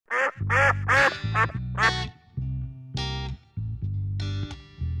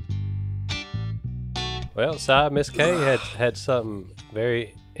Well, Si, Miss Kay had something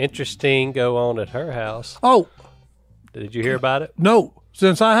very interesting go on at her house. Oh. Did you hear about it? No.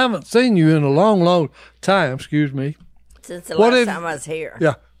 Since I haven't seen you in a long, long time, excuse me. Since the last time I was here.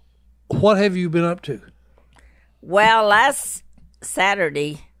 Yeah. What have you been up to? Well, last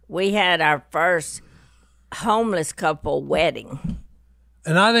Saturday, we had our first homeless couple wedding.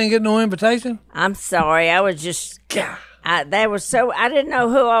 And I didn't get no invitation? I'm sorry. I was just... I didn't know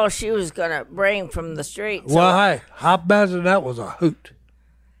who all she was going to bring from the street. So well, hey, I imagine that was a hoot.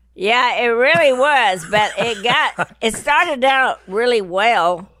 Yeah, it really was, but it started out really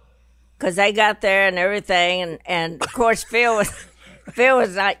well because they got there and everything, and of course Phil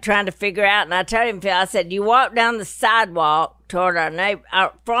was like trying to figure out, and I told him, Phil, I said, you walk down the sidewalk toward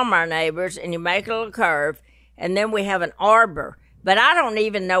from our neighbors, and you make a little curve, and then we have an arbor, but I don't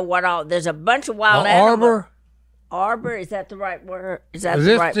even know what all. There's a bunch of wild animals. Arbor, is that the right word? Is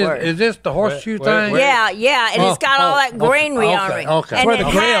this the horseshoe thing? Yeah, and it's got all that greenery on it. Okay, and where the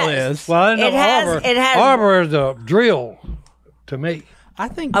grail is. Well, I know arbor is a drill to me. I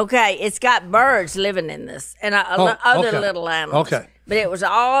think. Okay, it's got birds living in this and other little animals. Okay. But it was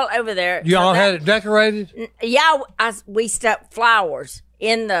all over there. You all had it decorated? Yeah, we stuck flowers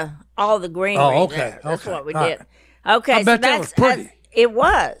in all the greenery. Oh, okay. That's what we did. Right. Okay, I bet that was pretty. It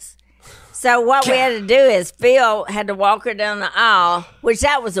was. So what we had to do is Phil had to walk her down the aisle, which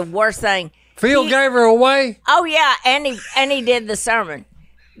that was the worst thing. Phil gave her away? Oh, yeah, and he did the sermon.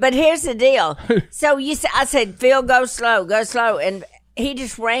 But here's the deal. So I said, Phil, go slow, and he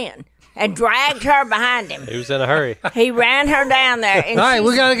just ran and dragged her behind him. He was in a hurry. He ran her down there. And all right,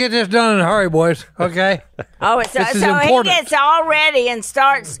 we got to get this done in a hurry, boys, okay? So he gets all ready and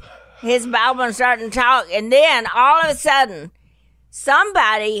starts his Bible and starting to talk, and then all of a sudden,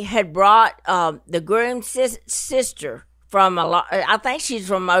 somebody had brought the groom's sister from I think she's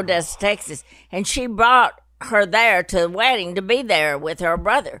from Odessa, Texas, and she brought her there to the wedding to be there with her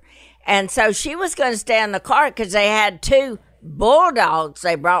brother. And so she was going to stay in the car because they had 2 bulldogs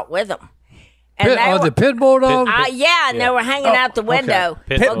they brought with them. And the pit bulldogs? And they were hanging out the window.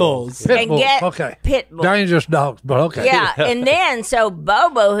 Okay. Pit bulls. Pit bulls. Dangerous dogs, but okay. Yeah, and then so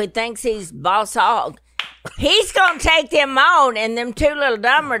Bobo, who thinks he's boss hog, he's going to take them on, and them 2 little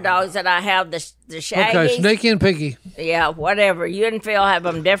dumber dogs that I have, the Shaggies. Okay, Sneaky and Pinky. Yeah, whatever. You and Phil have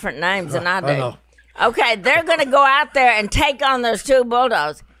them different names than I do. I know. Okay, they're going to go out there and take on those 2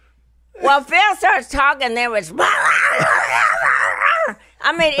 bulldogs. Well, Phil starts talking, there was...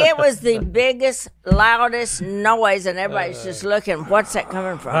 I mean, it was the biggest, loudest noise, and everybody's just looking, what's that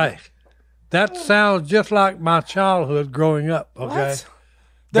coming from? Right. That sounds just like my childhood growing up, okay? What?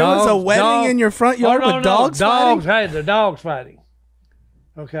 There was a wedding in your front yard with dogs fighting? Hey, the dogs fighting.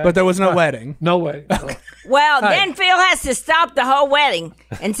 Okay. But there was no wedding. No wedding. Well, then Phil has to stop the whole wedding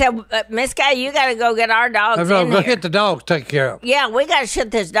and say, Miss Kay, you got to go get our dogs in go here. get the dogs taken care of. Yeah, we got to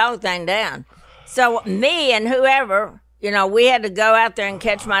shut this dog thing down. So me and whoever, we had to go out there and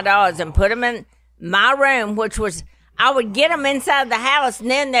catch my dogs and put them in my room, which was... I would get them inside the house, and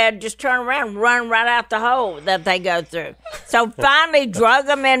then they'd just turn around and run right out the hole that they go through. So finally drug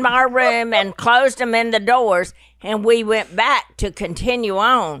them in my room and closed them in the doors, and we went back to continue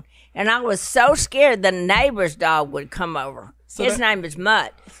on. And I was so scared the neighbor's dog would come over. His name is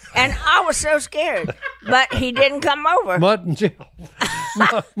Mutt. And I was so scared, but he didn't come over. Mutt and Jim.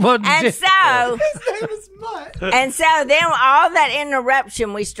 Mutt and Jim. So, His name is Mutt. And so then all that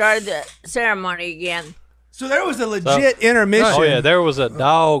interruption, we started the ceremony again. So there was a legit intermission. Oh, yeah, there was a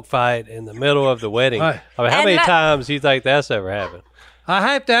dog fight in the middle of the wedding. Right. I mean, how many times do you think that's ever happened? I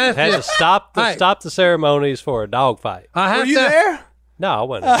have to ask Had to stop the ceremonies for a dog fight. Were you there? No, I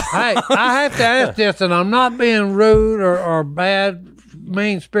wasn't. Hey, I have to ask this, and I'm not being rude or bad,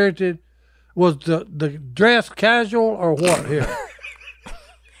 mean-spirited. Was the dress casual or what here?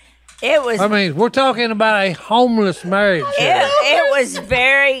 It was. I mean, we're talking about a homeless marriage. It was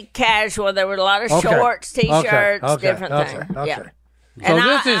very casual. There were a lot of shorts, T-shirts, different things. Okay. Yeah. So And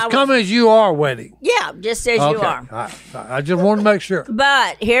this is come as you are wedding. Yeah, just as you are. I just want to make sure.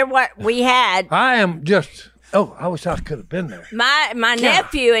 But here what we had. I am just... Oh, I wish I could have been there. My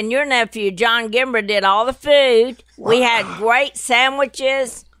nephew and your nephew, John Gimber, did all the food. We had great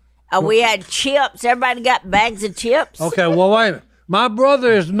sandwiches. We had chips. Everybody got bags of chips. Okay, well, wait a minute. My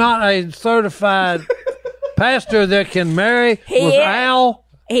brother is not a certified pastor that can marry with Al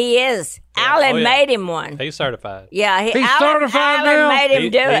He is. Alan made him one. He's certified. Yeah, He's certified now? Alan made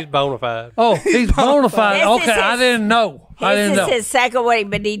him do it. He's bona fide. Oh, he's bona fide. Okay, I didn't know. This is his second wedding,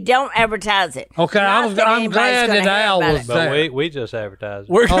 but he don't advertise it. Okay, I'm glad that Al was there. But we just advertised.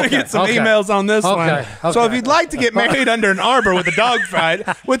 We're going to get some emails on this one. So if you'd like to get married under an arbor with a dogfight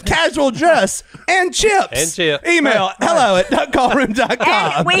with casual dress and chips, email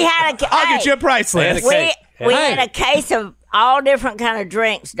hello@duckcallroom.com. And we had I'll get you a price list. We had a case of all different kind of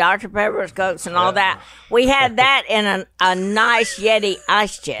drinks, Dr. Pepper's, Cokes, and all that. We had that in a nice Yeti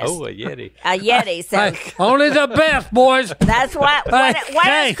ice chest. Oh, a Yeti. A Yeti. So hey, only the best, boys. That's what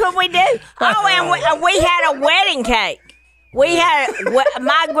else could we do? Oh, and we had a wedding cake. We had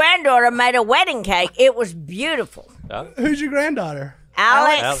my granddaughter made a wedding cake. It was beautiful. Who's your granddaughter?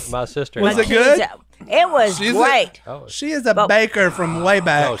 Alex. My sister. Was it good? It was great. She is a baker from way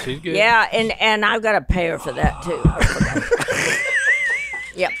back. Oh, she's good. Yeah, and I've got to pay her for that too.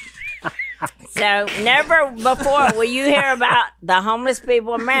 Yep. So never before will you hear about the homeless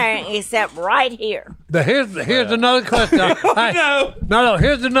people marrying except right here. Here's another question. No.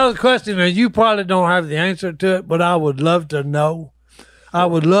 Here's another question, and you probably don't have the answer to it, but I would love to know. I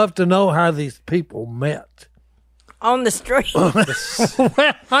would love to know how these people met. On the street. Well,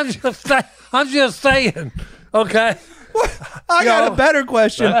 I'm just saying. Okay. I got a better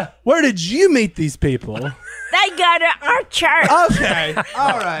question. Where did you meet these people? They go to our church. Okay.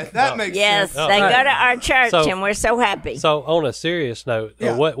 All right. That makes sense. Yes, they go to our church, and we're so happy. So, on a serious note,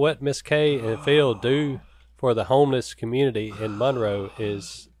 what Miss Kay and Phil do for the homeless community in Monroe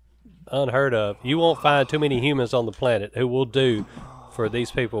is unheard of. You won't find too many humans on the planet who will do for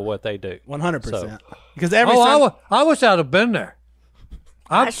these people what they do. 100%. Because I wish I'd have been there.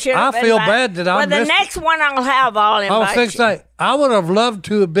 I feel bad that I missed it. Well, the next one I'll have, I'll invite you. I would have loved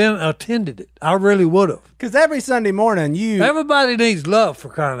to have attended it. I really would have. Because every Sunday morning, everybody needs love, for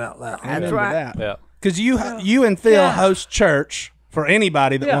crying out loud. That's right. Yeah. Because you and Phil host church for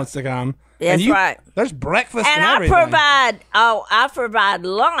anybody that wants to come. That's right. There's breakfast and everything. I provide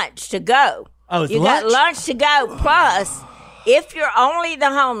lunch to go. Oh, it's you lunch? got lunch to go. Plus, if you're only the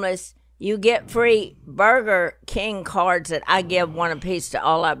homeless, you get free Burger King cards that I give one apiece to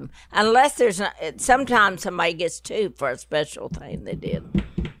all of them. Unless sometimes somebody gets two for a special thing they did.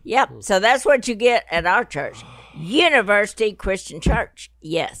 Yep. So that's what you get at our church. University Christian Church.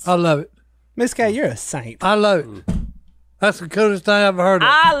 Yes. I love it. Miss Kay, you're a saint. I love it. That's the coolest thing I've ever heard of.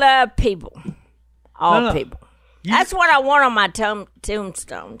 I love people. All people. That's what I want on my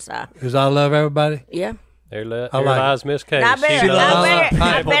tombstone. So. Because I love everybody? Yeah. There lies Miss Kay.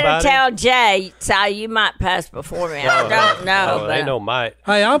 I better tell Jay, so you might pass before me. I don't know. Ain't no might.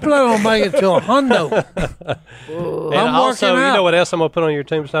 Hey, I'm planning on making it to a hundo. And also, you know what else I'm going to put on your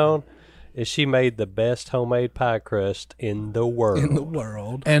tombstone? Is she made the best homemade pie crust in the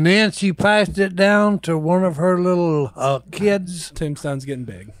world. And then she passed it down to one of her little kids. Tombstone's getting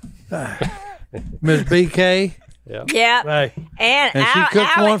big. Miss BK. Yeah. Right. And she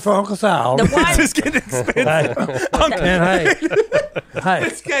cooked one for Uncle Sal. The one just getting expensive. Hey.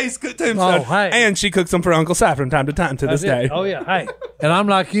 Miss Kay's tombstone. And she cooks them for Uncle Si from time to time to this day. Oh, yeah. Hey. And I'm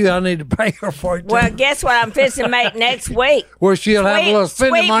like you. I need to pay her for it, too. Well, guess what I'm fixing to make next week? Where she'll have a little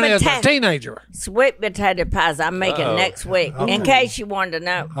spending money as a teenager. Sweet potato pies. I'm making next week, in case you wanted to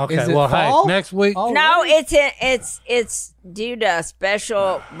know. Okay, hey, next week? No, it's due to a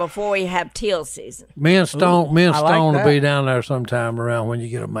special before we have teal season. Me and Stone will be down there sometime around when you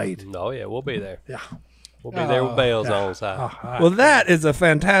get them made. Oh, yeah, we'll be there. Yeah. We'll be there with bells on side. Well, that is a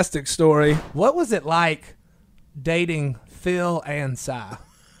fantastic story. What was it like dating Phil and Si?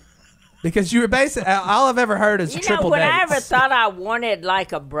 Because you were basically, all I've ever heard is triple dates. When I ever thought I wanted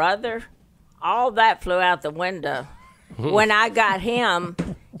like a brother, all that flew out the window. When I got him,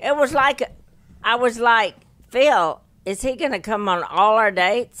 it was like, I was like, Phil, is he going to come on all our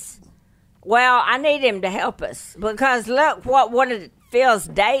dates? Well, I need him to help us. Because look, what one of Phil's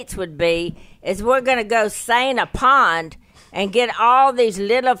dates would be is we're going to go seine a pond and get all these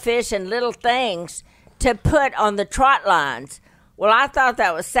little fish and little things to put on the trot lines. Well, I thought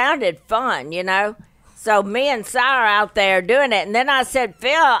that sounded fun, you know. So me and Si are out there doing it. And then I said,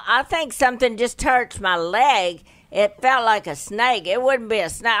 Phil, I think something just touched my leg. It felt like a snake. It wouldn't be a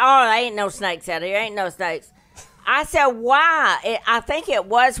snake. Oh, there ain't no snakes out here. Ain't no snakes. I said, why? I think it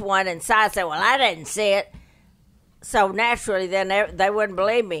was one. And Si said, well, I didn't see it. So naturally, then they wouldn't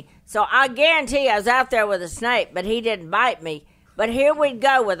believe me. So I guarantee I was out there with a snake, but he didn't bite me. But here we'd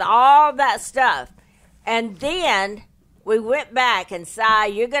go with all that stuff. And then we went back and Si,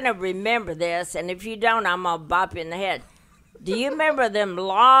 you're going to remember this. And if you don't, I'm going to bop you in the head. Do you remember them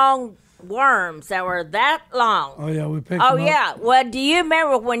long worms that were that long. Oh, yeah, we picked Oh, them yeah. up. Well, do you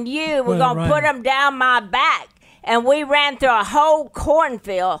remember when you were When it going to put rained. them down my back, and we ran through a whole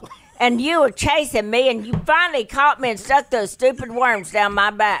cornfield, and you were chasing me, and you finally caught me and stuck those stupid worms down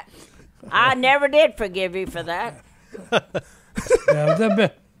my back? I never did forgive you for that. Yeah,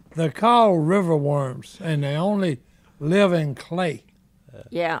 they're called river worms, and they only live in clay.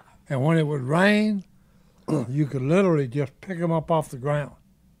 Yeah. And when it would rain, you could literally just pick them up off the ground.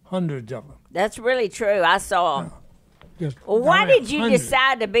 Hundreds of them. That's really true. I saw them. Just, Well, why did you hundreds.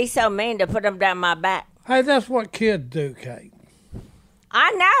 decide to be so mean to put them down my back? Hey, that's what kids do, Kate.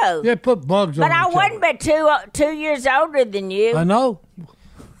 I know. They put bugs on But I each wasn't other. but 2 years older than you. I know.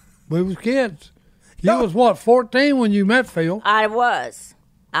 We was kids. You was what, 14 when you met Phil? I was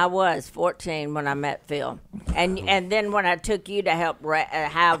 14 when I met Phil, and then when I took you to help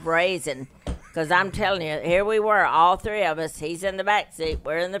have raising, because I'm telling you, here we were, all three of us. He's in the back seat,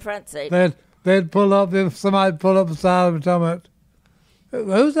 we're in the front seat. They'd pull up, if somebody pull up beside them and tell me,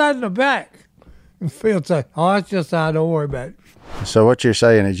 who's that in the back? And Phil'd say, oh, it's just I, don't worry about it. So what you're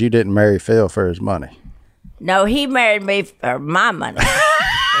saying is you didn't marry Phil for his money. No, he married me for my money.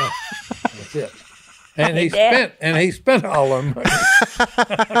 That's it. And he spent all of them.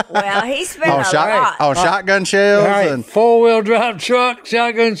 Well, he spent a lot. On shotgun shells and 4-wheel drive truck,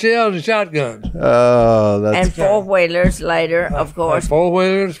 shotgun shells, and shotguns. oh, that's And four-wheelers later, of course.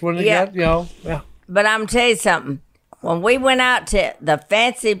 4-wheelers when they Yeah. got, yeah. But I'm tell you something. When we went out to the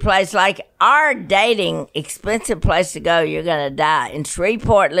fancy place, like our dating expensive place to go, you're going to die, in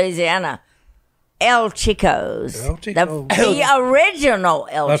Shreveport, Louisiana, El Chico's. El Chico's. The original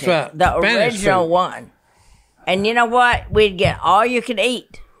El That's Chico. right. The Spanish original food. one. And you know what? We'd get all you could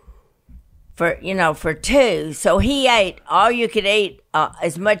eat for two. So he ate all you could eat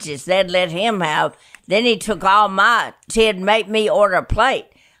as much as they'd let him have. Then he took all my, he'd make me order a plate.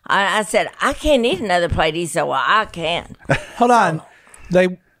 I said, I can't eat another plate. He said, well, I can. Hold on.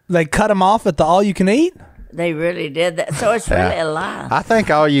 They cut them off at the all-you-can-eat? They really did that. So it's really a lie. I think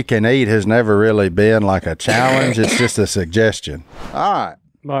all you can eat has never really been like a challenge. It's just a suggestion. All right.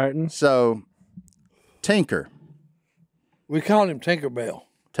 Martin. So, Tinker. We called him Tinkerbell.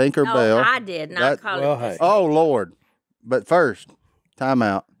 Tinkerbell. No, I did not call well, it. hey. Oh, Lord. But first, time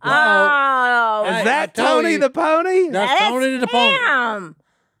out. Oh, Is Hey, I that told Tony you. the Pony? That's Tony the Pony. him.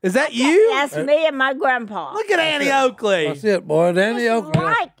 Is that you? That's me and my grandpa. Look at Annie Oakley. That's it, boy. Danny It's Oakley.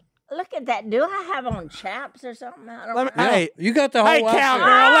 like, look at that. Do I have on chaps or something? I don't know. Hey, You got the whole hey, outfit.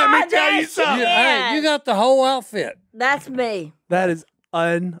 cowgirl, let me tell you that's something. it. Hey, you got the whole outfit. That's me. That is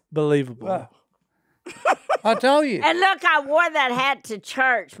unbelievable. I tell you. And look, I wore that hat to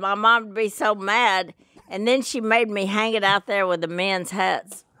church. My mom would be so mad. And then she made me hang it out there with the men's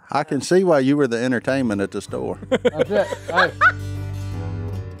hats. I can see why you were the entertainment at the store. That's it. Hey.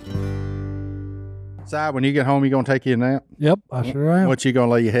 Si, when you get home, you going to take you a nap? Yep, I sure am. What you going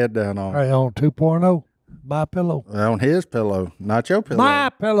to lay your head down on? Hey, on 2.0, my pillow. On his pillow, not your pillow. My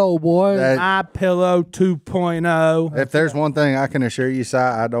pillow, boy. That- My Pillow 2.0. If there's one thing I can assure you, Si,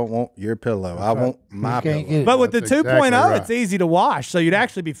 I don't want your pillow. I want my You can't pillow. get it. But with the That's 2.0, exactly right. it's easy to wash, so you'd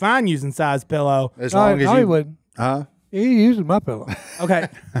actually be fine using size pillow. As No, long as no, he you, wouldn't. huh? He using my pillow. Okay,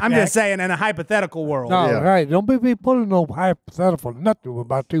 I'm just saying in a hypothetical world. No, Yeah. hey, don't be pulling no hypothetical nothing with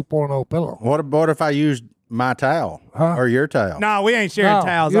my 2.0 pillow. What if I used my towel or your towel? No, we ain't sharing No,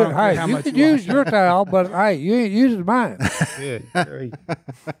 towels. you, I don't care hey, how you much can you use wash. your towel, but hey, you ain't using mine.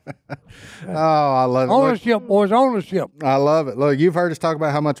 Oh, I love it. Look, Ownership, boys, ownership. I love it. Look, you've heard us talk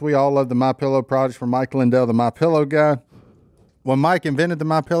about how much we all love the My Pillow products from Mike Lindell, the My Pillow guy. When Mike invented the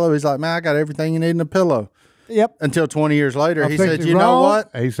My Pillow, he's like, man, I got everything you need in a pillow. Yep. Until 20 years later, he think said, he's you know wrong.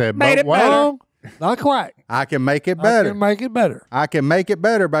 what? He said, Made but it what? better. Wrong? Not quite. I can make it I better. can make it better. I can make it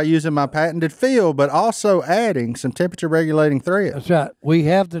better by using my patented feel, but also adding some temperature regulating thread. That's right. We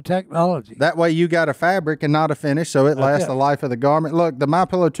have the technology. That way you got a fabric and not a finish, so it lasts it. the life of the garment. Look, the My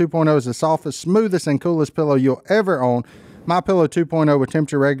Pillow 2.0 is the softest, smoothest, and coolest pillow you'll ever own. My Pillow 2.0 with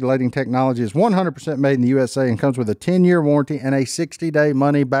temperature regulating technology is 100% made in the USA and comes with a 10-year warranty and a 60-day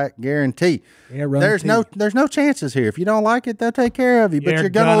money-back guarantee. Yeah, There's no chances here. If you don't like it, they'll take care of you, but you're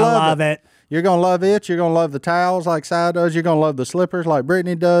gonna love it. You're going to love it. You're going to love the towels like Si does. You're going to love the slippers like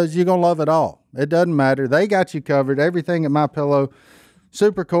Brittany does. You're going to love it all. It doesn't matter. They got you covered. Everything at My Pillow,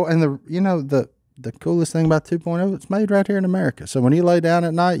 super cool. And the coolest thing about 2.0, it's made right here in America. So when you lay down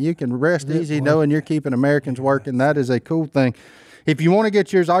at night, you can rest easy knowing you're keeping Americans working. That is a cool thing. If you want to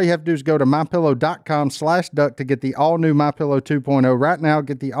get yours, all you have to do is go to mypillow.com/duck to get the all-new MyPillow 2.0. Right now,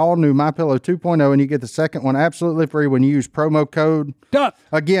 get the all-new MyPillow 2.0, and you get the second one absolutely free when you use promo code DUCK.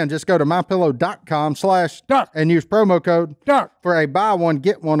 Again, just go to mypillow.com/duck and use promo code DUCK for a buy one,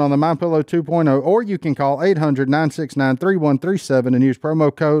 get one on the MyPillow 2.0, or you can call 800-969-3137 and use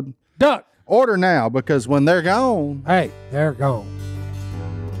promo code DUCK. Order now, because when they're gone... Hey, they're gone.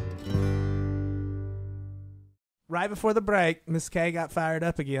 Right before the break, Miss Kay got fired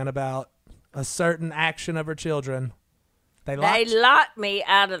up again about a certain action of her children. They locked me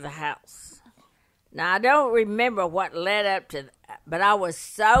out of the house. Now, I don't remember what led up to that, but I was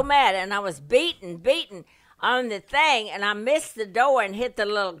so mad, and I was beaten on the thing, and I missed the door and hit the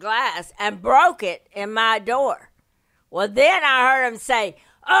little glass and broke it in my door. Well, then I heard him say,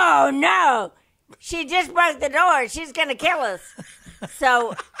 "Oh, no, she just broke the door. She's going to kill us."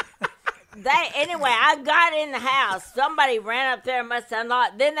 So... Anyway, I got in the house. Somebody ran up there and must have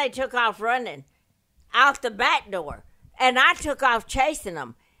unlocked. Then they took off running out the back door. And I took off chasing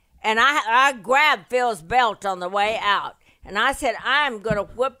them. And I grabbed Phil's belt on the way out. And I said, "I'm going to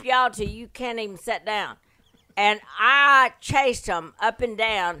whip y'all till you can't even sit down." And I chased them up and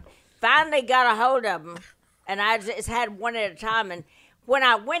down. Finally got a hold of them. And I just had one at a time. And when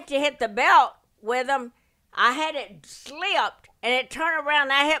I went to hit the belt with them, I had it slipped. And it turned around,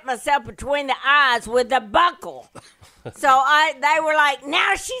 and I hit myself between the eyes with the buckle. So they were like,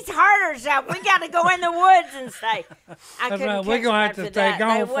 "Now she's hurt herself. We got to go in the woods and stay." I couldn't catch We're going to have to stay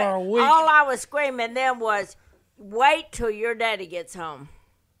gone for a week. All I was screaming then was, "Wait till your daddy gets home."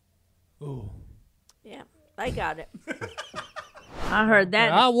 Ooh. Yeah, they got it. I heard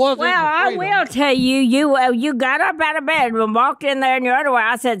that. I will tell you, you got up out of bed and walked in there in your underwear.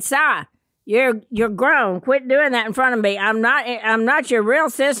 I said, "Si, You're grown. Quit doing that in front of me. I'm not your real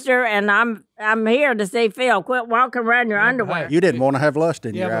sister, and I'm here to see Phil. Quit walking around your underwear." You didn't want to have lust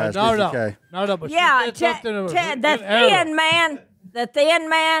in your eyes, did you, Kay? No, but yeah, the thin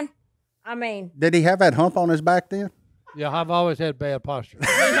man. I mean, did he have that hump on his back then? Yeah, I've always had bad posture. He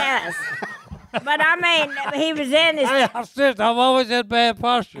has. But I mean, he was in his. I've always had bad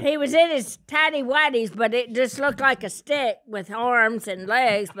posture. He was in his tidy whities, but it just looked like a stick with arms and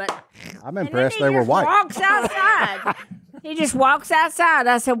legs. But I'm impressed they were white. Walks outside. He just walks outside.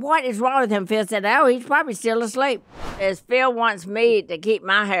 I said, "What is wrong with him?" Phil said, "Oh, he's probably still asleep." As Phil wants me to keep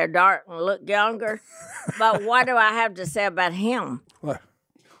my hair dark and look younger, but what do I have to say about him? What?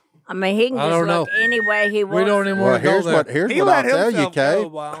 I mean, he can just look any way he wants. We don't even want to go there. Here's what I'll tell you, Kay.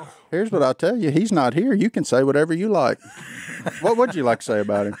 Here's what I'll tell you. He's not here. You can say whatever you like. What would you like to say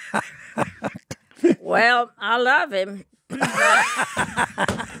about him? Well, I love him.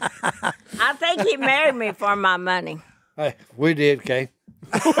 I think he married me for my money. Hey, we did, Kay.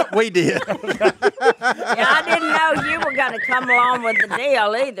 We did. Yeah, I didn't know you were going to come along with the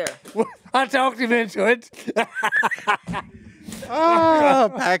deal either. I talked him into it.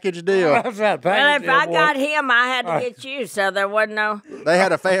 Package deal. Well, if I got him, I had to get you, so there wasn't no... They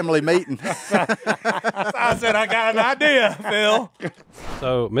had a family meeting. I said, "I got an idea, Phil."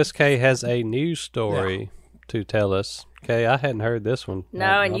 So, Miss Kay has a news story to tell us. Kay, I hadn't heard this one.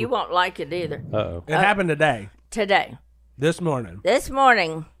 No, and you won't like it either. Uh-oh. It happened today. This morning,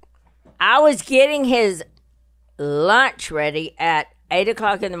 I was getting his lunch ready at 8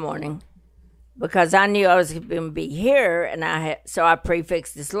 o'clock in the morning because I knew I was going to be here, and so I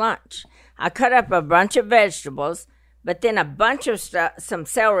prefixed his lunch. I cut up a bunch of vegetables, but then a bunch of some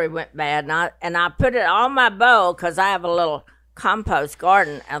celery went bad, and I put it on my bowl because I have a little compost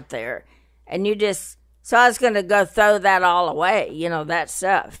garden out there, and so I was going to go throw that all away, that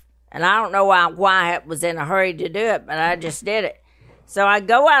stuff. And I don't know why I was in a hurry to do it, but I just did it. So I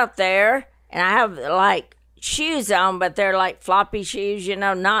go out there, and I have, shoes on, but they're like floppy shoes,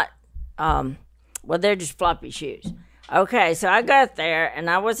 not, they're just floppy shoes. Okay, so I got there, and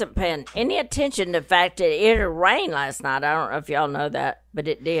I wasn't paying any attention to the fact that it had rained last night. I don't know if y'all know that, but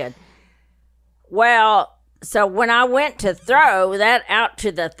it did. Well, so when I went to throw that out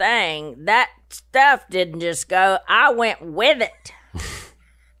to the thing, that stuff didn't just go. I went with it.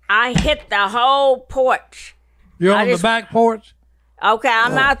 I hit the whole porch. You're on the back porch? Okay,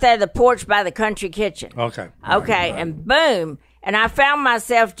 I'm out there, the porch by the country kitchen. Okay. Okay, and boom. And I found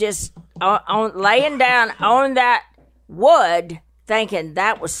myself just laying down on that wood thinking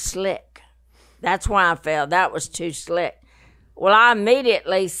that was slick. That's why I fell. That was too slick. Well, I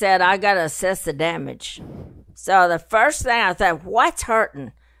immediately said, I got to assess the damage. So the first thing I thought, what's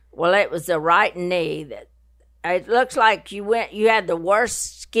hurting? Well, it was the right knee. It looks like you had the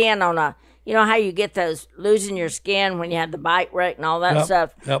worst skin on you know how you get those losing your skin when you had the bike wreck and all that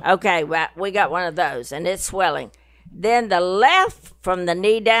stuff? Yep. Okay, well, we got one of those, and it's swelling. Then the left from the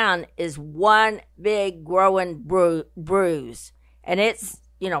knee down is one big growing bruise. And it's,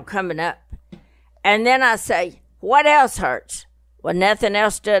 coming up. And then I say, what else hurts? Well, nothing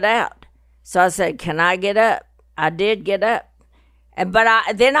else stood out. So I said, can I get up? I did get up.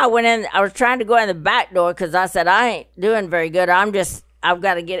 Then I went in. I was trying to go in the back door because I said, I ain't doing very good. I've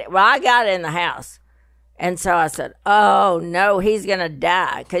got to get it. Well, I got it in the house. And so I said, oh, no, he's going to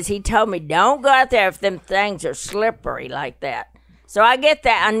die. Because he told me, don't go out there if them things are slippery like that. So I get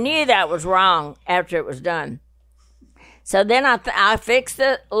that. I knew that was wrong after it was done. So then I fixed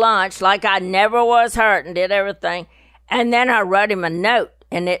the lunch like I never was hurt and did everything. And then I wrote him a note.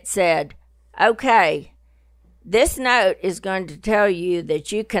 And it said, okay, this note is going to tell you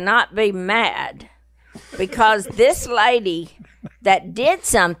that you cannot be mad because this lady that did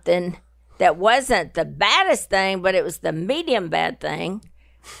something that wasn't the baddest thing, but it was the medium bad thing,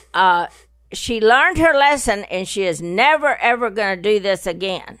 she learned her lesson and she is never, ever going to do this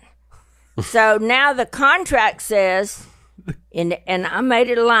again. So now the contract says, and I made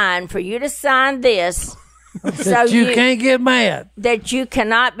it a line for you to sign this. So you can't get mad. That you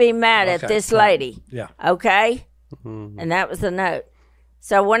cannot be mad at this lady. Yeah. Okay? Mm-hmm. And that was the note.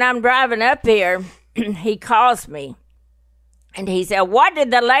 So when I'm driving up here, he calls me. And he said, what did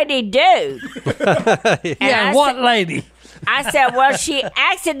the lady do? What lady? I said, well, she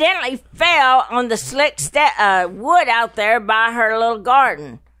accidentally fell on the slick wood out there by her little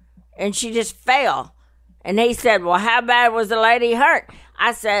garden. And she just fell. And he said, well, how bad was the lady hurt?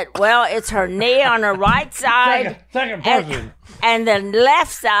 I said, well, it's her knee on her right side. Second person. And the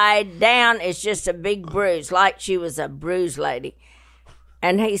left side down is just a big bruise, like she was a bruised lady.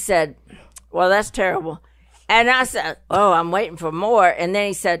 And he said, well, that's terrible. And I said, oh, I'm waiting for more. And then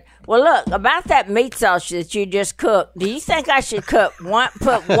he said, well, look, about that meat sauce that you just cooked, do you think I should put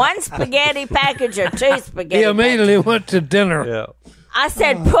one spaghetti package or two spaghetti He immediately went to dinner. Yeah. I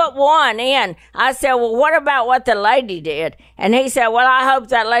said, put one in. I said, well, what about what the lady did? And he said, well, I hope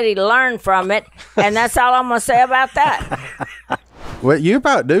that lady learned from it. And that's all I'm going to say about that. Well, you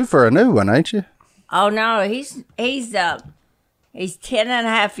about due for a new one, ain't you? Oh, no, he's 10 and a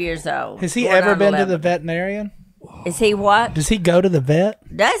half years old. Has he ever been to the veterinarian? Is he what? Does he go to the vet?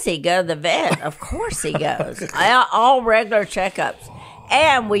 Does he go to the vet? Of course he goes. All regular checkups.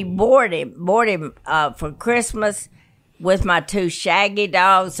 And we board him for Christmas with my two shaggy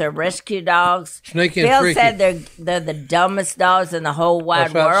dogs, they're rescue dogs. Sneaky and Phil freaky. said they're the dumbest dogs in the whole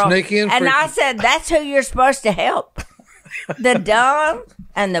wide world. Sneaky and freaky. I said, that's who you're supposed to help. The dumb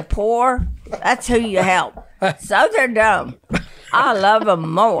and the poor, that's who you help. So they're dumb. I love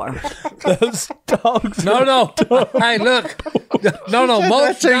them more. Those dogs. No. Hey, look. No.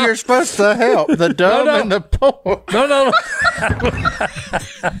 That's who you're supposed to help. The dumb and the poor. No.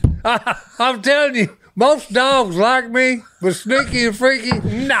 I'm telling you. Most dogs like me, but sneaky and freaky,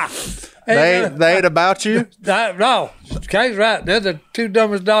 nah. They ain't about you? No. Kay's right. They're the two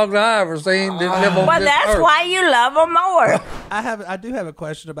dumbest dogs I ever seen that live on Well, this that's earth. why you love them more. I do have a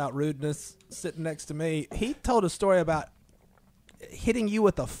question about rudeness sitting next to me. He told a story about hitting you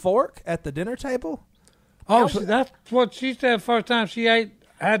with a fork at the dinner table. Oh, so that's what she said first time she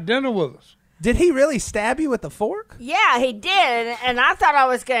had dinner with us. Did he really stab you with a fork? Yeah, he did, and I thought I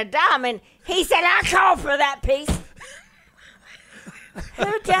was going to die. I mean, he said, I called for that piece.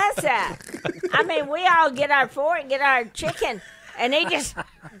 Who does that? I mean, we all get our fork, get our chicken, and he just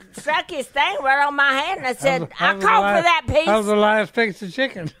stuck his thing right on my hand, and I said, I called for that piece. That was the last piece of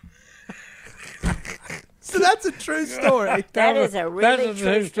chicken. So that's a true story. That is a really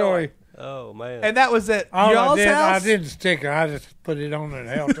true story. Oh, man. And that was at y'all's house? I didn't stick it. I just put it on and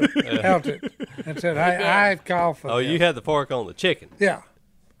held it. And said, I had called for Oh, that. you had the fork on the chicken. Yeah.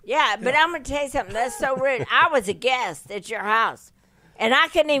 Yeah, but I'm going to tell you something. That's so rude. I was a guest at your house, and I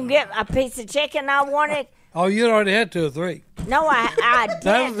couldn't even get a piece of chicken I wanted. Oh, you already had 2 or 3. No, I didn't.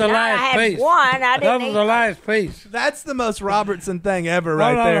 That was the last I had piece. one. I didn't That was eat. the last piece. That's the most Robertson thing ever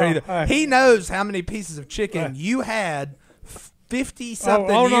right No. there. Right. He knows how many pieces of chicken you had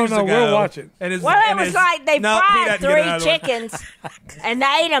 50-something years ago. We'll watch it. And Well, it was like they fried 3 chickens, and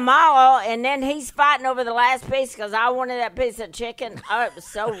they ate them all, and then he's fighting over the last piece because I wanted that piece of chicken. Oh, it was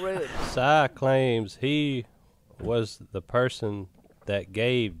so rude. Si claims he was the person that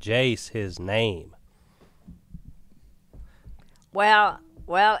gave Jace his name. Well,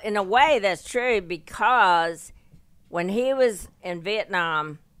 in a way, that's true because when he was in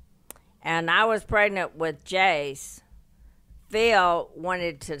Vietnam and I was pregnant with Jace, Phil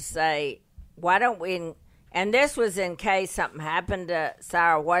wanted to say, why don't we, and this was in case something happened to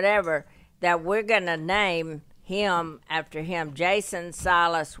Sarah, whatever, that we're going to name him after him, Jason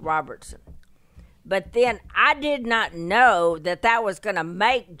Silas Robertson. But then I did not know that was going to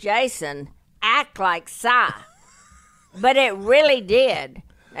make Jason act like Si. But it really did.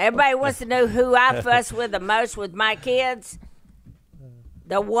 Everybody wants to know who I fuss with the most with my kids.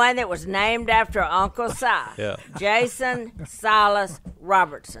 The one that was named after Uncle Si. Yeah. Jason Silas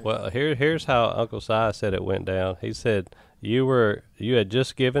Robertson. Well, here's how Uncle Si said it went down. He said you had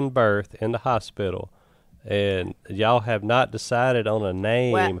just given birth in the hospital, and y'all have not decided on a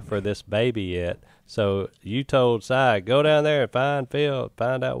name for this baby yet. So you told Si, go down there and find Phil,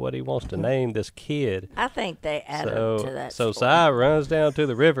 find out what he wants to name this kid. I think they added to that. So Si runs down to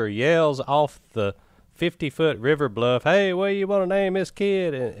the river, yells off the 50-foot river bluff, hey, what do you want to name this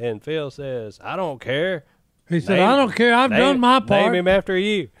kid? And Phil says, I don't care. He said, I don't care. I've done my part. Name him after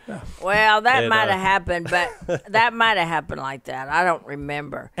you. Well, that might have happened, but that might have happened like that. I don't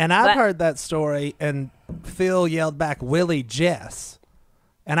remember. And I've heard that story, and Phil yelled back, Willie Jess.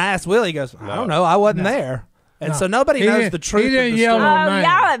 And I asked Willie, he goes, I don't know. I wasn't there. And so nobody knows the truth of the story. Y'all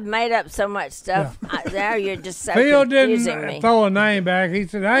have made up so much stuff. Now you're just so Phil confusing didn't me. throw a name back. He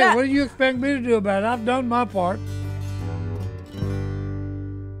said, hey, what do you expect me to do about it? I've done my part.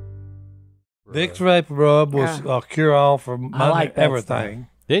 Vicks Vapor Rub was a cure-all for everything.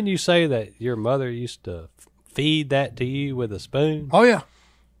 Didn't you say that your mother used to feed that to you with a spoon? Oh, yeah.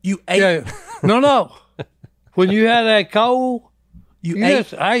 You ate? Yeah. No. When you had that cold, you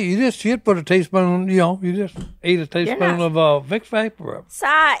just put a teaspoon, you just eat a teaspoon of Vicks Vapor Rub. Si,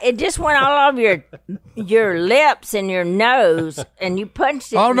 it just went all over your lips and your nose, and you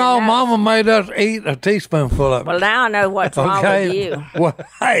punched it. Oh, in the no, nose. Mama made us eat a teaspoonful of it. Well, now I know what's wrong with you. Well,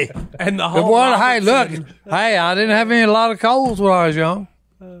 hey, and the whole look, I didn't have a lot of colds when I was young.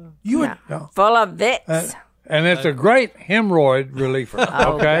 You were full of Vicks. And it's a great hemorrhoid reliever.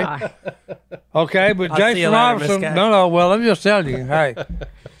 Okay. God. Okay, but Jason Robertson, no, well, I'm just telling you, hey,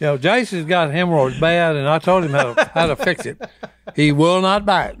 Jason's got hemorrhoids bad, and I told him how to fix it. He will not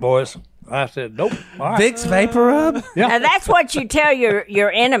buy it, boys. I said, nope. All right. Vicks Vapor Rub? Yeah. Now, that's what you tell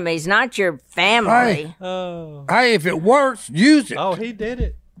your enemies, not your family. Hey, if it works, use it. Oh, he did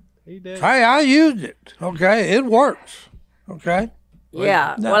it. Hey, I used it. Okay, it works. Okay.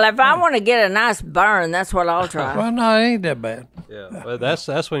 Yeah. Well, if I want to get a nice burn, that's what I'll try. Well, no, it ain't that bad. Yeah, well,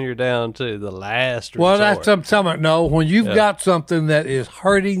 that's when you're down to the last resort. Well, that's something. No, when you've got something that is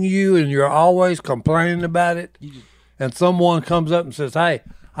hurting you and you're always complaining about it, and someone comes up and says, hey,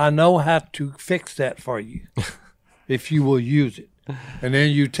 I know how to fix that for you if you will use it. And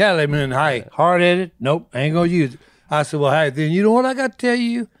then you tell him, and hey, hard-headed, nope, I ain't going to use it. I said, well, hey, then you know what I got to tell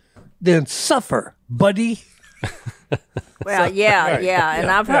you? Then suffer, buddy. Well, and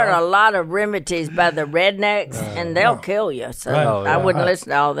I've heard a lot of remedies by the rednecks, and they'll kill you. So I wouldn't listen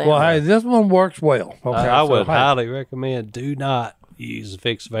to all them. Well, hey, this one works well. Okay, I would highly recommend do not use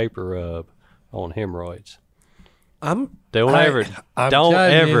Vicks Vapor Rub on hemorrhoids. Don't ever do that.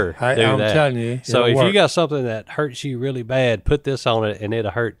 I'm telling you. So if you got something that hurts you really bad, put this on it, and it'll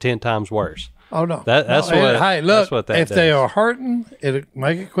hurt 10 times worse. Oh, no. That's what that if does. they are hurting, it'll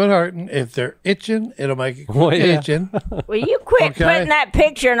make it quit hurting. If they're itching, it'll make it quit itching. Will you quit putting that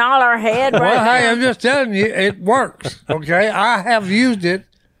picture in all our head right Well, hey, now? I'm just telling you, it works. Okay? I have used it.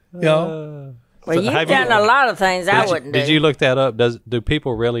 Well, you've done a lot of things I wouldn't do. Did you look that up? Do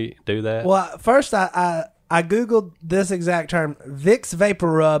people really do that? Well, first I Googled this exact term, Vicks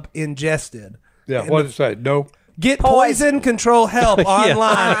Vapor Rub ingested. Yeah, what did it say? No. Get poison control help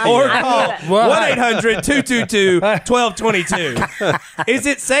online or call 1-800-222-1222. Is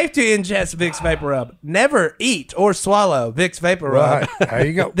it safe to ingest Vicks Vapor Rub? Never eat or swallow Vicks Vapor Rub. Right. There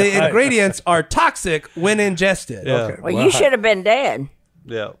you go. The ingredients are toxic when ingested. Yeah. Okay. Well, you should have been dead.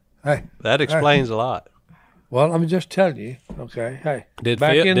 Yeah. Hey, that explains a lot. Well, I'm just telling you. Okay. Hey. Did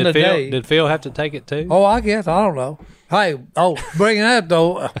Phil have to take it too? Oh, I guess. I don't know. Hey, bringing that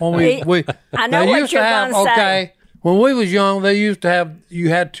though, when we I know what you're going to say. When we was young, they used to have, you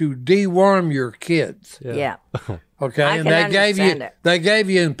had to deworm your kids. Yeah. Okay. I and can they gave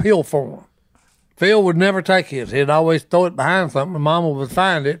you in pill form. Phil would never take his. He'd always throw it behind something, and Mama would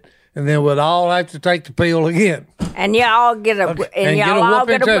find it, and then we'd all have to take the pill again. And y'all get a and all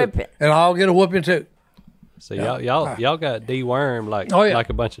get a whipping. And I'll get a whooping too. So y'all got dewormed like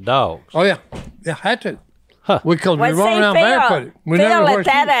a bunch of dogs. Oh yeah, had to. Huh. Because we run around barefooted. Phil at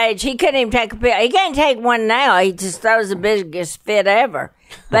that age, he couldn't even take a pill. He can't take one now. He just throws the biggest fit ever.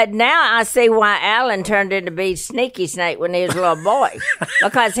 But now I see why Alan turned into be Sneaky Snake when he was a little boy.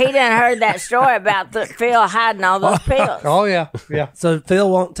 Because he done heard that story about Phil hiding all those pills. Oh, yeah. So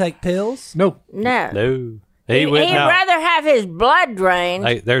Phil won't take pills? No. He'd rather have his blood drained.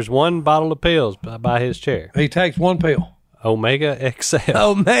 Hey, there's one bottle of pills by his chair. He takes one pill. Omega XL.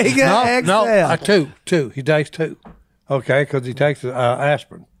 Omega XL. Two. He takes 2. Okay, because he takes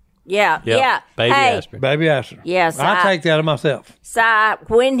aspirin. Yeah, yeah. Baby aspirin. Baby aspirin. Yes, I take that myself. So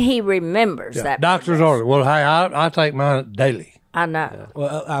when he remembers that. Doctor's order. Well, hey, I take mine daily. I know.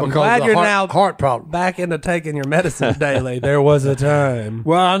 Well, I'm glad you're now heart problem back into taking your medicine daily. There was a time.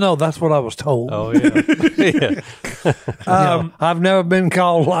 Well, I know that's what I was told. Oh yeah. I've never been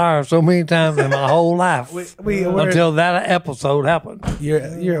called liar so many times in my whole life until that episode happened.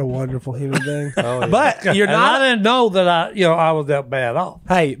 You're a wonderful human being. Oh, yeah. But you're not. I didn't know that I was that bad off.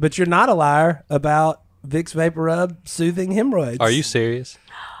 Hey, but you're not a liar about Vicks Vapor Rub soothing hemorrhoids. Are you serious?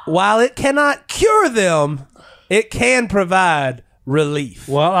 While it cannot cure them, it can provide relief.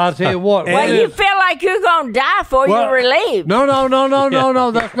 Well, I'll tell you what. Well, you feel like you're going to die before you're relieved.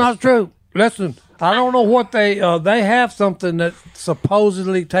 No, that's not true. Listen, I don't know what they have something that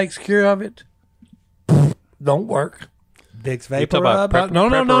supposedly takes care of it. Don't work. Vicks Vapor Rub? No.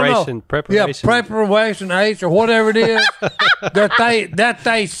 Preparation. Yeah, preparation H or whatever it is that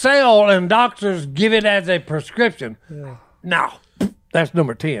they sell and doctors give it as a prescription. Yeah. No, that's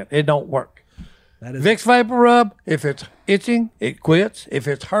number 10. It don't work. Vicks Vapor Rub, if it's itching, it quits. If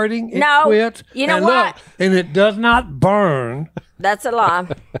it's hurting, it quits. You know what? Look, and it does not burn. That's a lie.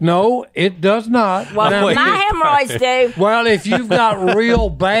 No, it does not. Well, my hemorrhoids do. Well, if you've got real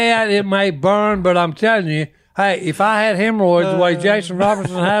bad, it may burn, but I'm telling you, hey, if I had hemorrhoids the way Jason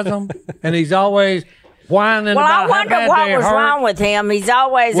Robertson has them, and he's always whining about how bad they hurt. Well, I wonder what was wrong with him. He's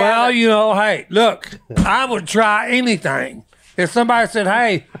always... Well, hey, look, I would try anything. If somebody said,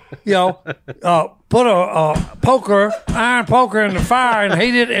 hey, put a iron poker in the fire and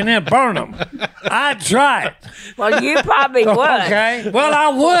heat it and then burn them, I'd try it. Well, you probably would. Okay. Well, I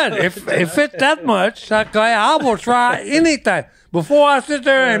would. If it's that much, okay, I will try anything. Before I sit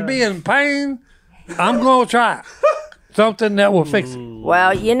there and be in pain, I'm going to try something that will fix it.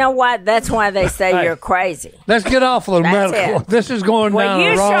 Well, you know what? That's why they say you're crazy. Let's get off of the medical. This is going down the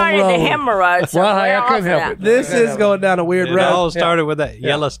wrong road. Well, you started the hemorrhoids. Well, I couldn't help it. This is going down a weird road. It all started with that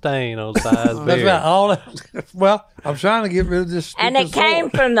yellow stain on Si's beard. That's right. Well, I'm trying to get rid of this. And it came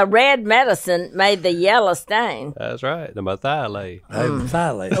from the red medicine made the yellow stain. That's right. The methylate.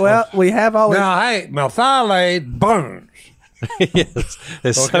 Methylate. Well, we have always... Now, hey, methylate burns. Yes,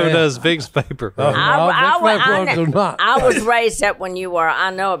 and so does Vicks Vapor Rub. I was raised up when you were. I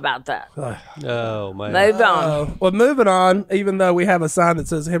know about that. Oh, man. Move on. Well, moving on, even though we have a sign that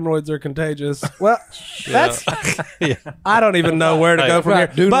says hemorrhoids are contagious. Well, that's... I don't even know where to go from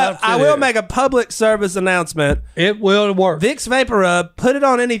here. But I will make a public service announcement. It will work. Vicks Vapor Rub, put it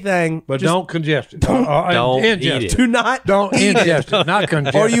on anything. But don't congest it. Don't ingest it. Don't ingest it. Not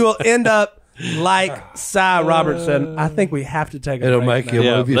congest it. Or you will end up like Si Robertson. I think we have to take a break. It'll make you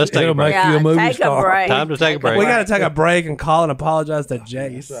a movie. Let's take it'll a break. make you a movie take star. A break. Time to take a break. We got to take a break and call and apologize to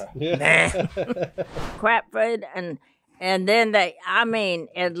Jace. Crap food and then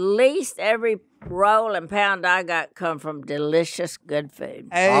at least every roll and pound I got come from delicious good food.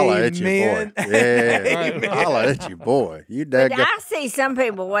 Holla at you, boy. Yeah. Holla at you, boy. You But I see some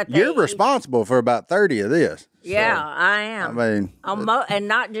people You're responsible for about 30 of this. Yeah, so, I am. I mean, and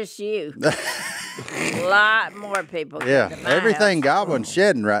not just you. A lot more people. Yeah, everything Godwin's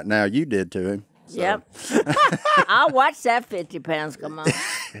shedding right now, you did to him. So. Yep. I'll watch that 50 pounds come on.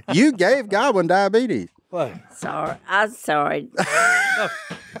 You gave Godwin diabetes. What? Sorry. I'm sorry.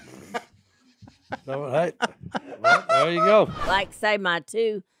 Well, there you go. Like, say, my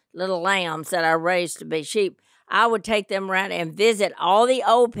 2 little lambs that I raised to be sheep, I would take them around and visit all the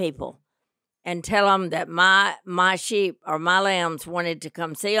old people and tell them that my sheep or my lambs wanted to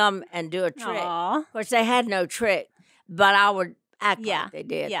come see them and do a trick. Aww. Of course, they had no trick, but I would act like they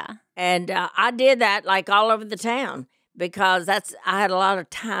did. Yeah. And I did that like all over the town because I had a lot of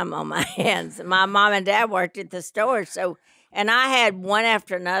time on my hands. My mom and dad worked at the store, and I had one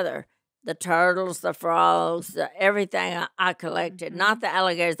after another. The turtles, the frogs, everything I collected. Not the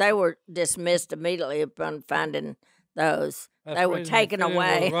alligators. They were dismissed immediately upon finding those. They were taken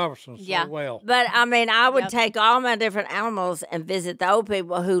away. Yeah. Well. But, I would take all my different animals and visit the old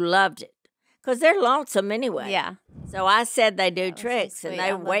people who loved it. Because they're lonesome anyway. Yeah. So I said they do tricks, so and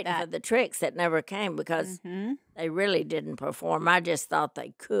they were waiting for the tricks that never came because they really didn't perform. I just thought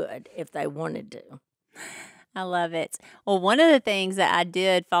they could if they wanted to. I love it. Well, one of the things that I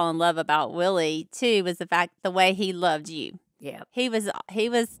did fall in love about Willie too was the way he loved you. Yeah, he was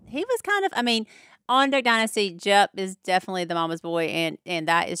kind of. On Duck Dynasty, Jupp is definitely the mama's boy, and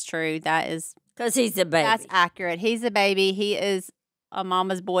that is true. That is because he's a baby. That's accurate. He's a baby. He is a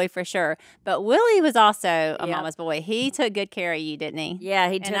mama's boy for sure. But Willie was also a mama's boy. He took good care of you, didn't he? Yeah,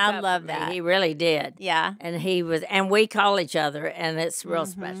 he took. And I love that. He really did. Yeah. And we call each other, and it's real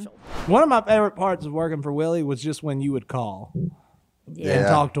special. One of my favorite parts of working for Willie was just when you would call and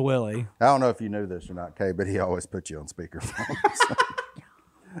talk to Willie. I don't know if you knew this or not, Kay, but he always put you on speakerphone.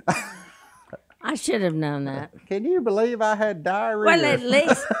 I should have known that. Can you believe I had diarrhea? Well, at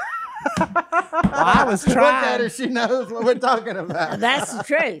least. I was trying. Look at her. She knows what we're talking about. That's the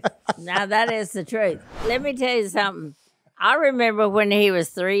truth. Now, that is the truth. Let me tell you something. I remember when he was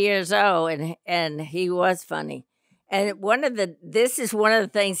 3 years old, and he was funny. And this is one of the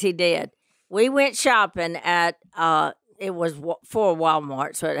things he did. We went shopping at, it was for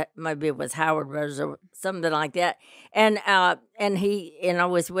Walmart, so maybe it was Howard Brothers or something like that. And he,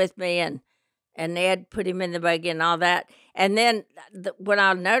 was with me, and Ed put him in the buggy and all that. And then when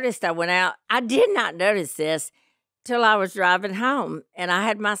I noticed I went out, I did not notice this till I was driving home. And I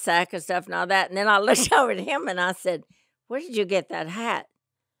had my sack and stuff and all that. And then I looked over at him and I said, where did you get that hat?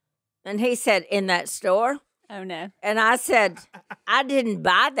 And he said, in that store. Oh, no. And I said, I didn't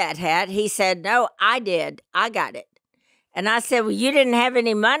buy that hat. He said, no, I did. I got it. And I said, well, you didn't have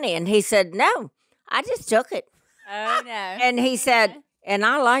any money. And he said, no, I just took it. Oh, no. And he said, and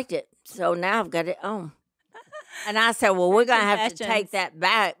I liked it. So now I've got it on. And I said, well, we're going to have to take that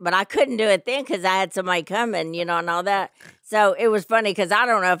back. But I couldn't do it then because I had somebody coming, and all that. So it was funny because I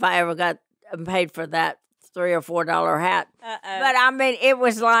don't know if I ever got paid for that $3 or $4 hat. But, I mean, it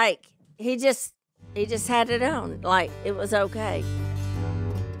was like he just had it on. Like, it was okay.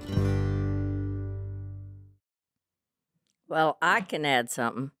 Well, I can add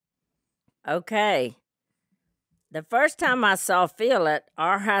something. Okay. The first time I saw Phil at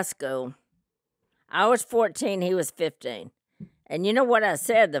our high school, I was 14, he was 15. And you know what I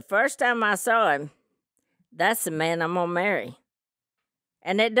said? The first time I saw him, that's the man I'm going to marry.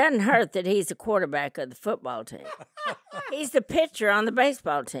 And it doesn't hurt that he's the quarterback of the football team. He's the pitcher on the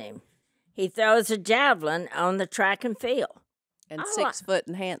baseball team. He throws a javelin on the track and field. And 6 foot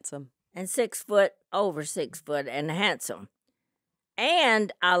and handsome. And 6 foot, over 6 foot and handsome.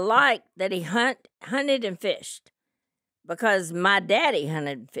 And I liked that he hunted and fished. Because my daddy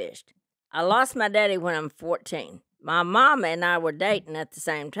hunted and fished. I lost my daddy when I'm 14. My mama and I were dating at the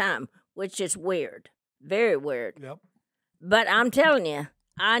same time, which is weird. Very weird. Yep. But I'm telling you,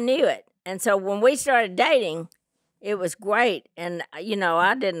 I knew it. And so when we started dating, it was great. And, I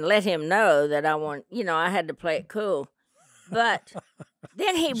didn't let him know that I had to play it cool. But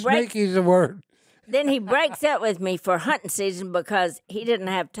then he Sneaky's the word. Then he breaks up with me for hunting season because he didn't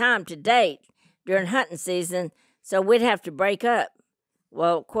have time to date during hunting season. So we'd have to break up.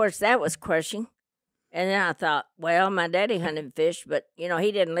 Well, of course, that was crushing. And then I thought, well, my daddy hunted and fished, but, he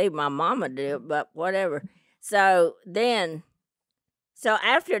didn't leave my mama to do it, but whatever. So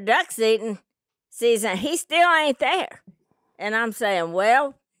after duck season, he still ain't there. And I'm saying,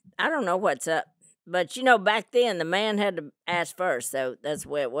 well, I don't know what's up. But, back then, the man had to ask first, so that's the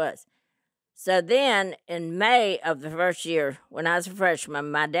way it was. So then, in May of the first year, when I was a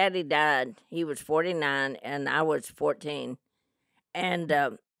freshman, my daddy died. He was 49, and I was 14.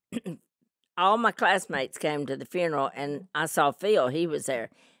 And all my classmates came to the funeral, and I saw Phil. He was there.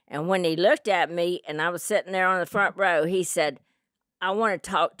 And when he looked at me, and I was sitting there on the front row, he said, I want to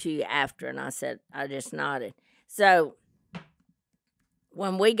talk to you after. And I just nodded. So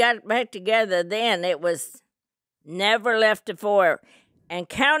when we got back together then, it was never left before. And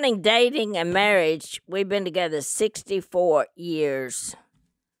counting dating and marriage, we've been together 64 years.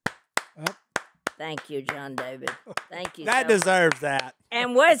 Thank you, John David. Thank you. That deserves that.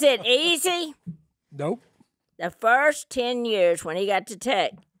 And was it easy? Nope. The first 10 years when he got to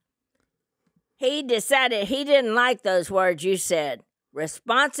Tech, he decided he didn't like those words you said.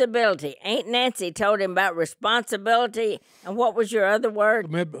 Responsibility. Aunt Nancy told him about responsibility. And what was your other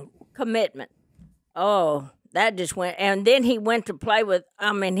word? Commitment. Oh, that just went. And then he went to play with,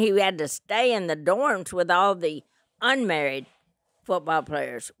 he had to stay in the dorms with all the unmarried football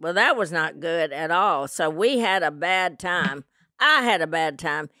players. Well, that was not good at all. So we had a bad time. I had a bad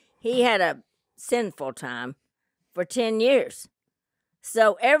time. He had a sinful time for 10 years.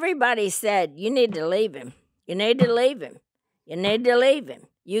 So everybody said, you need to leave him. You need to leave him. You need to leave him.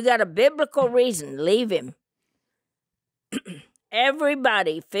 You got a biblical reason. Leave him.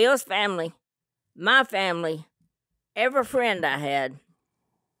 Everybody, Phil's family, my family, every friend I had,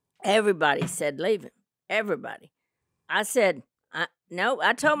 everybody said, leave him. Everybody. I said, no,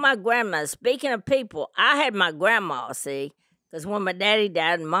 I told my grandma, speaking of people, I had my grandma, see, because when my daddy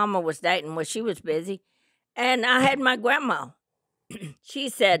died and Mama was dating, well, she was busy, and I had my grandma. She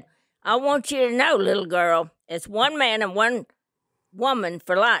said, I want you to know, little girl, it's one man and one woman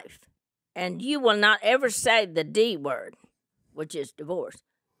for life, and you will not ever say the D word, which is divorce.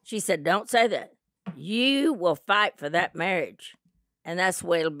 She said, don't say that. You will fight for that marriage, and that's the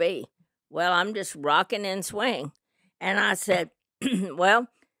way it'll be. Well, I'm just rocking and swing. And I said, well,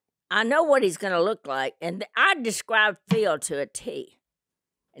 I know what he's going to look like. And I described Phil to a T.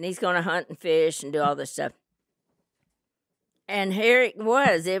 And he's going to hunt and fish and do all this stuff. And here it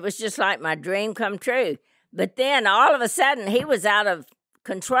was. It was just like my dream come true. But then all of a sudden, he was out of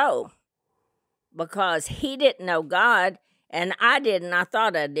control because he didn't know God, and I didn't. I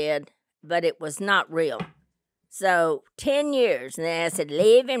thought I did, but it was not real. So 10 years, and then I said,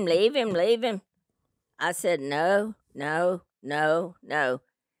 leave him, leave him, leave him. I said, no, no, no, no.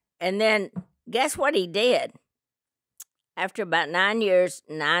 And then guess what he did? After about 9 years,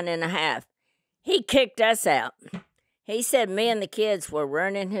 9.5, he kicked us out. He said me and the kids were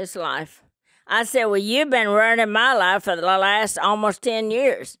ruining his life. I said, well, you've been ruining my life for the last almost 10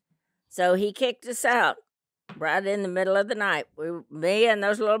 years. So he kicked us out right in the middle of the night. Me and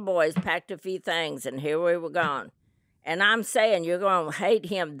those little boys packed a few things, and here we were gone. And I'm saying you're going to hate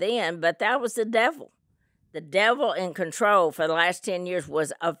him then, but that was the devil. The devil in control for the last 10 years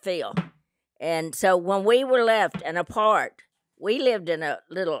was of Phil. And so when we were left and apart, we lived in a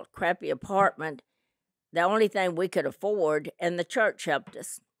little crappy apartment, the only thing we could afford, and the church helped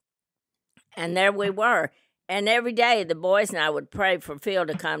us. And there we were. And every day the boys and I would pray for Phil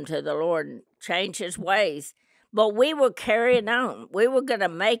to come to the Lord and change his ways. But we were carrying on. We were going to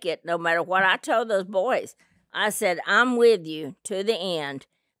make it no matter what. I told those boys, I said, I'm with you to the end,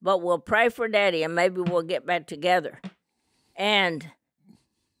 but we'll pray for Daddy and maybe we'll get back together. And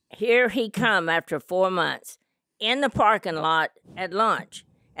here he come after 4 months in the parking lot at lunch.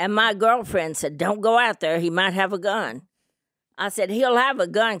 And my girlfriend said, don't go out there. He might have a gun. I said, he'll have a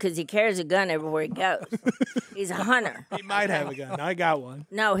gun because he carries a gun everywhere he goes. He's a hunter. He might have a gun. I got one.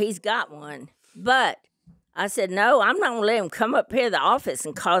 No, he's got one. But I said, no, I'm not going to let him come up here to the office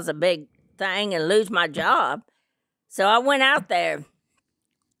and cause a big thing and lose my job. So I went out there.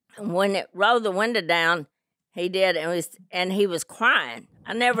 And when it rolled the window down, he did. And he was crying.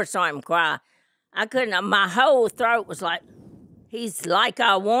 I never saw him cry. I couldn't. My whole throat was like, he's like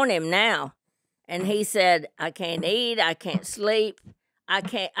I want him now. And he said, I can't eat, I can't sleep, I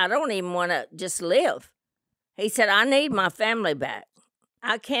don't even want to just live. He said, I need my family back.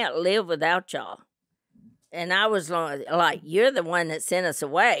 I can't live without y'all. And I was like, you're the one that sent us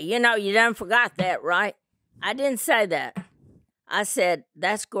away. You know, you done forgot that, right? I didn't say that. I said,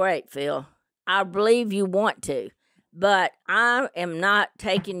 that's great, Phil. I believe you want to, but I am not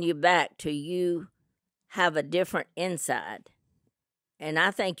taking you back till you have a different inside. And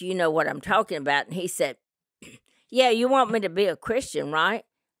I think you know what I'm talking about. And he said, yeah, you want me to be a Christian, right?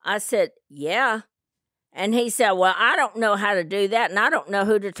 I said, yeah. And he said, well, I don't know how to do that, and I don't know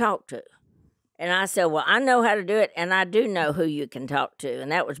who to talk to. And I said, well, I know how to do it, and I do know who you can talk to.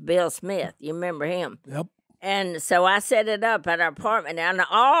 And that was Bill Smith. You remember him? Yep. And so I set it up at our apartment. And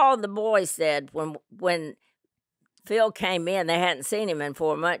all the boys said when Phil came in, they hadn't seen him in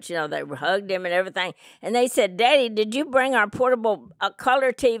 4 months. You know, they hugged him and everything. And they said, Daddy, did you bring our portable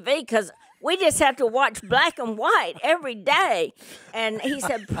color TV? Because we just have to watch black and white every day. And he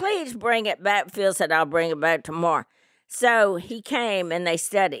said, please bring it back. Phil said, I'll bring it back tomorrow. So he came and they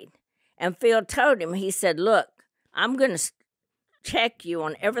studied. And Phil told him, he said, look, I'm going to check you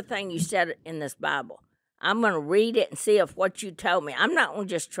on everything you said in this Bible. I'm going to read it and see if what you told me. I'm not going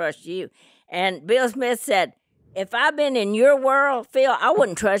to just trust you. And Bill Smith said, if I've been in your world, Phil, I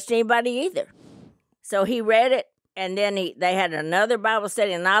wouldn't trust anybody either. So he read it, and then they had another Bible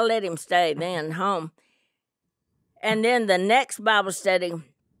study, and I let him stay then home. And then the next Bible study,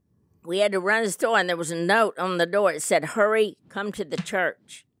 we had to run the store, and there was a note on the door. It said, hurry, come to the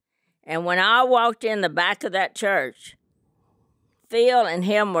church. And when I walked in the back of that church, Phil and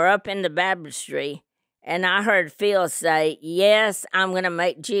him were up in the baptistry, and I heard Phil say, yes, I'm going to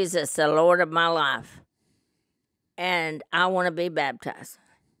make Jesus the Lord of my life. And I want to be baptized.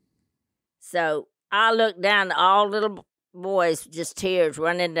 So I looked down at all little boys, just tears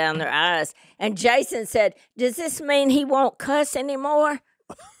running down their eyes. And Jason said, does this mean he won't cuss anymore?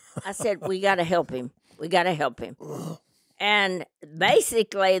 I said, we got to help him. We got to help him. And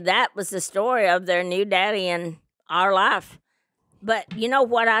basically that was the story of their new daddy in our life. But you know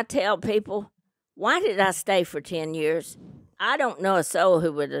what I tell people? Why did I stay for 10 years? I don't know a soul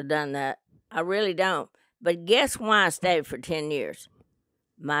who would have done that. I really don't. But guess why I stayed for 10 years?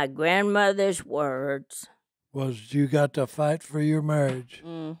 My grandmother's words. Was you got to fight for your marriage.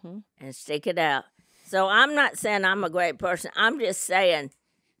 Mm-hmm. And stick it out. So I'm not saying I'm a great person. I'm just saying,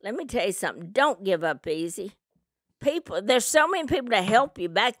 let me tell you something. Don't give up easy. people. There's so many people to help you.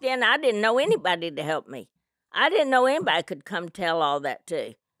 Back then, I didn't know anybody to help me. I didn't know anybody could come tell all that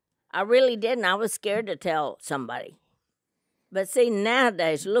to. I really didn't. I was scared to tell somebody. But see,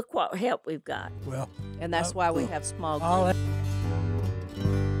 nowadays, look what help we've got. Well, and that's why we have small groups.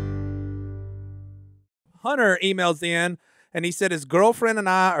 Hunter emails in, and he said his girlfriend and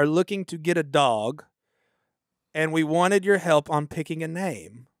I are looking to get a dog, and we wanted your help on picking a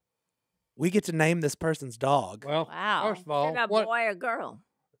name. We get to name this person's dog. Well, Wow. first of all, Is it a boy or girl?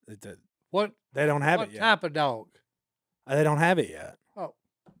 what They don't have it yet. What type of dog? They don't have it yet. Oh,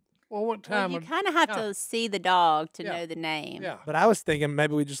 well, what time? Well, you kind of have to see the dog to know the name. Yeah. But I was thinking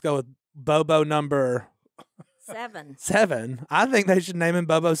maybe we just go with Bobo number 7. I think they should name him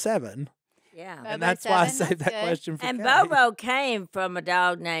Bobo 7. Yeah. Bobo And that's why I 7, saved that that's good. question for And Kay. Bobo came from a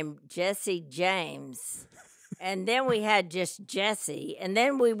dog named Jesse James. And then we had just Jesse. And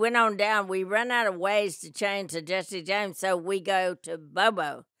then we went on down. We ran out of ways to change to Jesse James, so we go to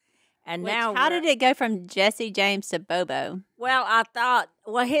Bobo. And now how did it go from Jesse James to Bobo? Well, I thought,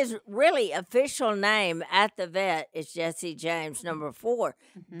 his really official name at the vet is Jesse James, number 4.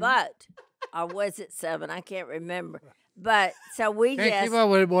 But, or was it 7? I can't remember. But, so we Can't keep up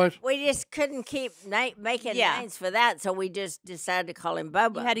with it, boys. we just couldn't keep making names for that, so we just decided to call him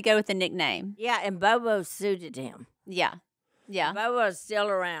Bobo. You had to go with a nickname. Yeah, and Bobo suited him. Yeah. Yeah. Bobo's still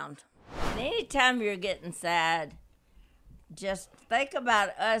around. And anytime you're getting sad, just think about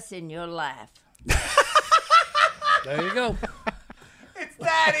us and you'll laugh. There you go. It's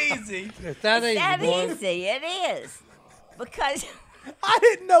that easy. It's that easy, That boys. easy, it is. Because I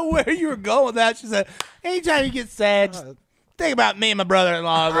didn't know where you were going with that. She said, anytime you get sad, just think about me and my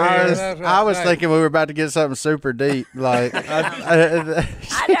brother-in-law over here. I was thinking we were about to get something super deep. Like, I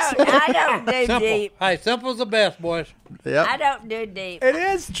don't do Simple. deep. Hey, simple's the best, boys. yep. I don't do deep. It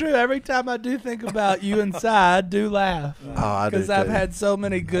is true. Every time I do think about you inside, I do laugh. Oh, I do Because I've too. had so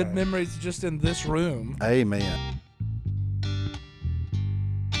many good memories just in this room. Amen.